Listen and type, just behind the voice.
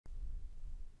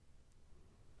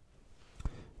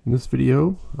In this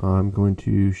video, I'm going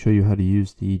to show you how to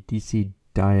use the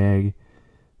DCDiag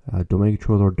domain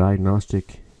controller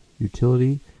diagnostic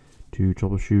utility to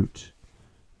troubleshoot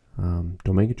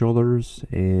domain controllers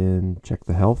and check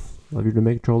the health of your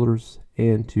domain controllers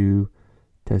and to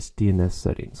test DNS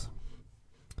settings.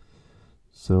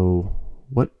 So,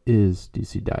 what is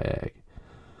DCDiag?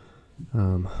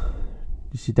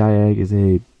 DCDiag is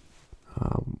a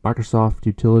Microsoft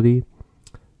utility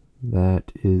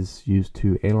that is used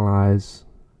to analyze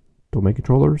domain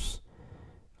controllers.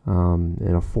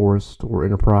 In a forest or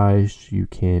enterprise, you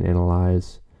can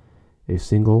analyze a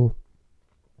single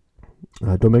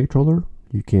domain controller.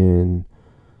 You can,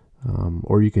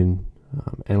 or you can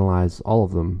analyze all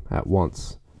of them at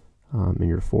once in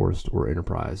your forest or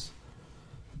enterprise.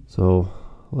 So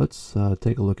let's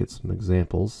take a look at some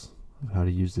examples of how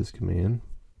to use this command.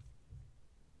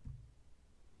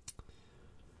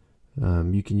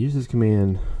 You can use this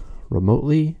command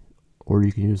remotely, or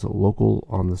you can use it local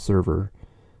on the server.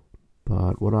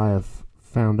 But what I have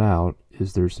found out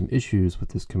is there's some issues with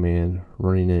this command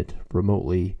running it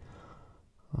remotely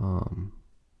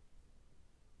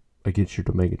against your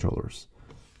domain controllers.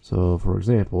 So, for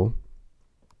example,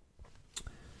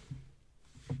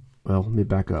 well, let me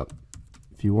back up.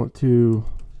 If you want to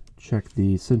check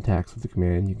the syntax of the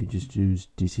command, you can just use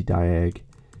DCDiag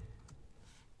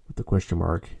with the question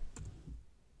mark.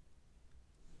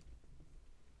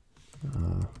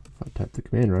 If I type the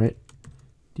command right,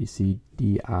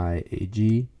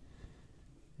 DCDiag,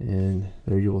 and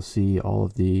there you will see all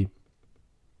of the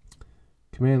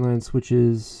command line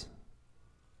switches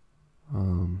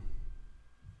that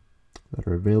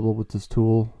are available with this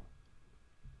tool.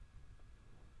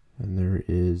 And there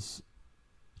is,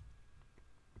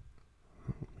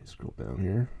 let me scroll down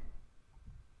here.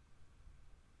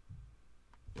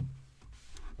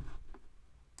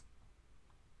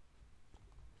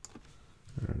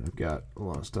 Alright, I've got a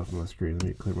lot of stuff on my screen. Let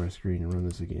me clear my screen and run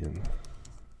this again.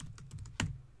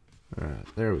 Alright,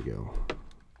 there we go.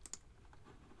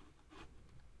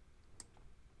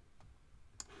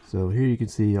 So here you can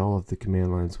see all of the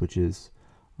command line switches.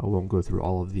 I won't go through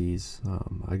all of these.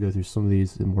 I go through some of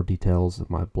these in more details in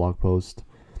my blog post.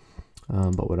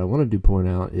 But what I want to point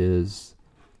out is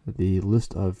the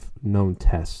list of known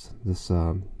tests. This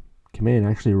command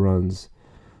actually runs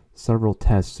several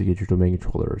tests to get your domain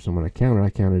controllers, and when I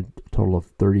counted a total of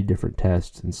 30 different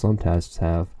tests, and some tests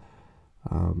have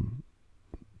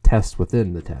tests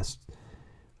within the test.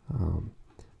 But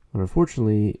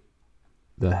unfortunately,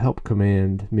 the help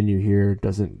command menu here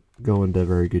doesn't go into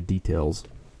very good details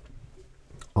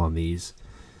on these.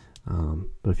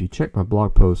 But if you check my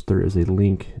blog post, there is a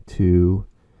link to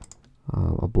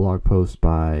a blog post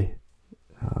by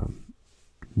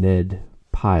Ned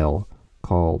Pyle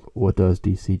called "What Does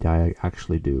DC Diag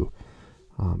Actually Do?"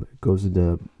 It goes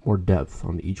into more depth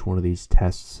on each one of these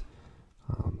tests,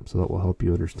 so that will help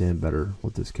you understand better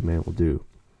what this command will do.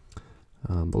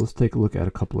 But let's take a look at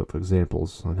a couple of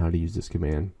examples on how to use this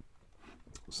command.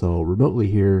 So remotely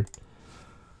here,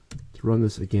 to run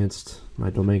this against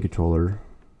my domain controller,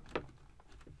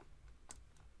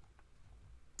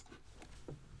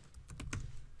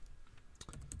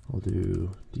 I'll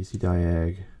do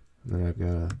DCDiag, and then I've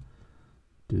got to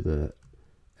do the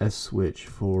S switch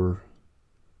for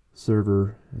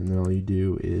server, and then all you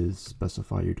do is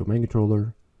specify your domain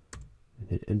controller and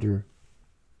hit enter.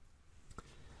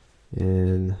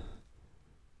 And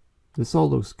this all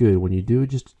looks good. When you do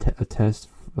just a test,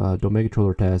 domain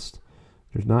controller test,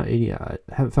 there's not any, I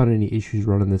haven't found any issues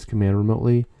running this command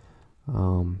remotely.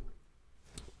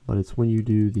 But it's when you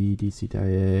do the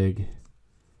DCDiag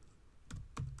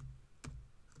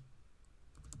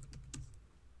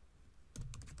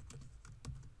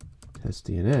test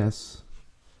DNS,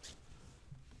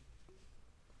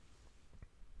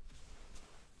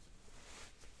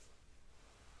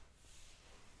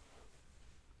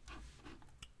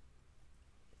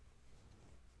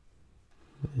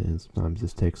 and sometimes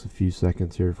this takes a few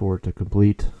seconds here for it to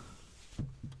complete.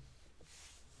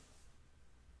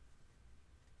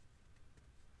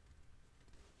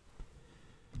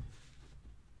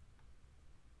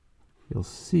 You'll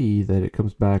see that it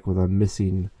comes back with I'm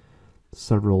missing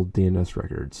several DNS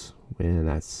records, and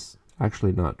that's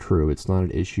actually not true. It's not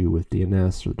an issue with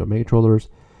DNS or the domain controllers.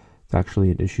 It's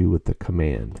actually an issue with the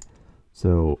command.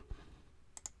 So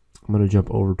I'm going to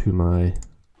jump over to my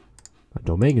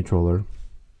domain controller,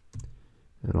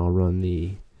 and I'll run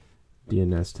the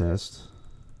DNS test.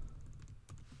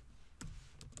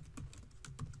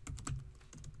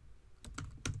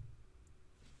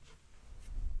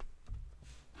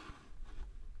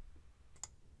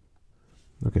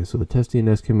 Okay, so the test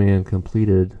DNS command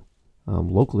completed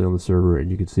locally on the server,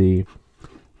 and you can see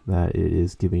that it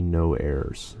is giving no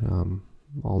errors.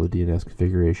 All the DNS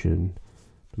configuration,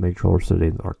 domain controller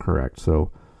settings are correct.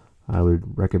 So I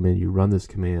would recommend you run this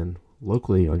command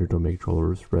locally on your domain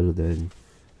controllers rather than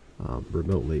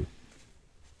remotely.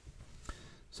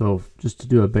 So just to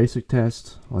do a basic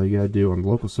test, all you gotta do on the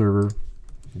local server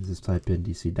is just type in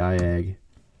DCDiag,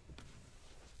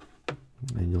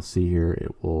 and you'll see here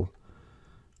it will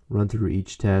run through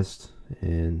each test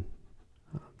and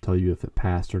tell you if it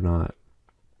passed or not.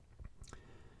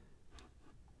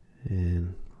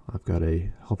 And I've got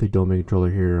a healthy domain controller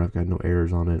here. I've got no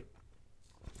errors on it.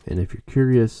 And if you're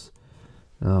curious,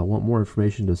 want more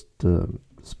information to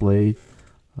display,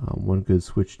 one good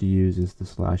switch to use is the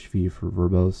 /v for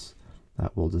verbose.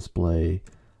 That will display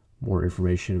more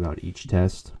information about each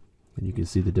test, and you can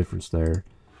see the difference there.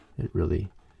 It really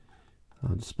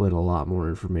displayed a lot more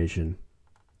information.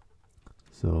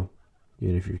 So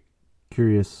again, if you're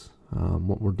curious,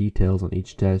 want more details on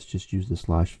each test, just use the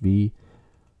 /v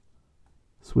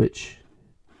switch,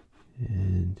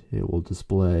 and it will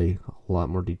display a lot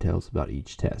more details about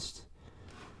each test.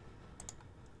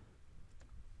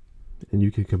 And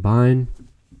you can combine,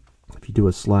 if you do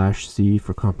a /c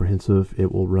for comprehensive,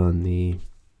 it will run the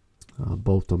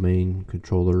both domain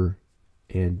controller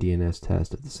and DNS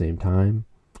test at the same time.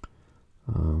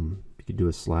 You can do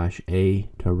a /a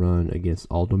to run against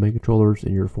all domain controllers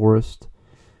in your forest.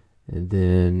 And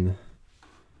then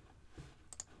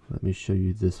let me show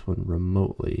you this one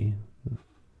remotely,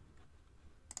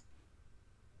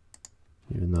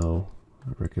 even though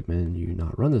I recommend you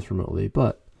not run this remotely.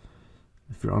 But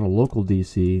if you're on a local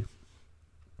DC,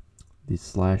 the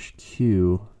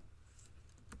 /q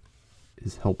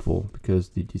is helpful because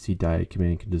the DCDiag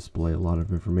command can display a lot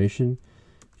of information.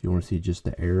 If you want to see just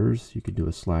the errors, you can do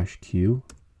a /q,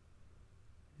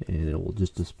 and it will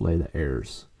just display the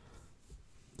errors.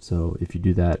 So if you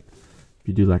do that, if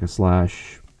you do like a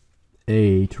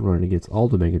 /a to run against all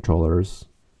domain controllers,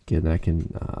 again, that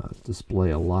can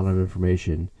display a lot of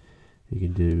information. You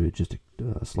can do just a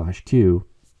 /q,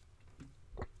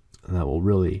 and that will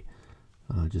really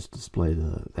just display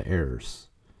the errors.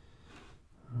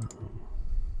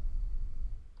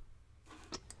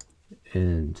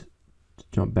 And to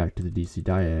jump back to the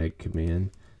DCDiag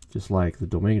command, just like the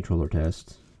domain controller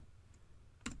test,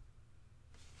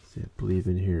 see, I believe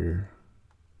in here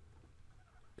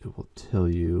it will tell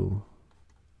you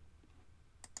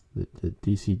that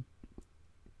the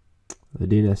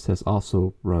DNS test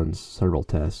also runs several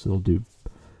tests. It'll do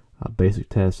basic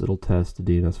tests. It'll test the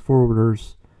DNS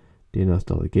forwarders, DNS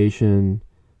delegation.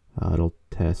 It'll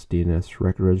test DNS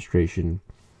record registration.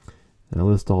 And I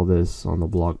list all this on the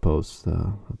blog post.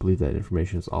 I believe that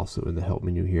information is also in the help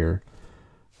menu here.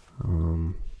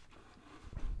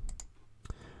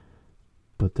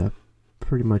 But that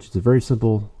pretty much is a very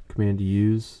simple command to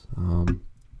use. And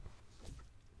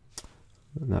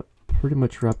that pretty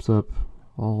much wraps up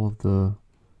all of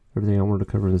everything I wanted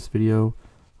to cover in this video.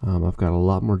 I've got a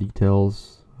lot more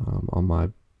details on my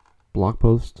blog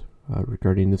post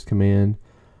regarding this command,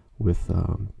 with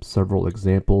several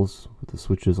examples with the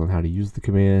switches on how to use the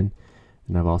command.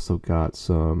 And I've also got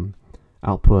some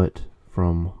output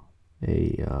from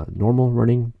a normal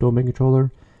running domain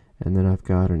controller, and then I've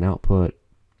got an output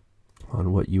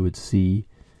on what you would see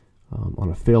on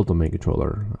a failed domain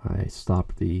controller. I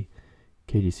stopped the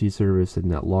KDC service and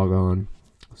that logon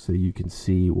so you can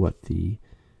see what the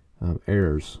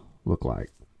errors look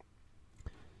like.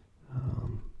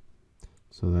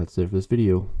 So that's it for this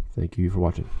video. Thank you for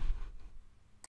watching.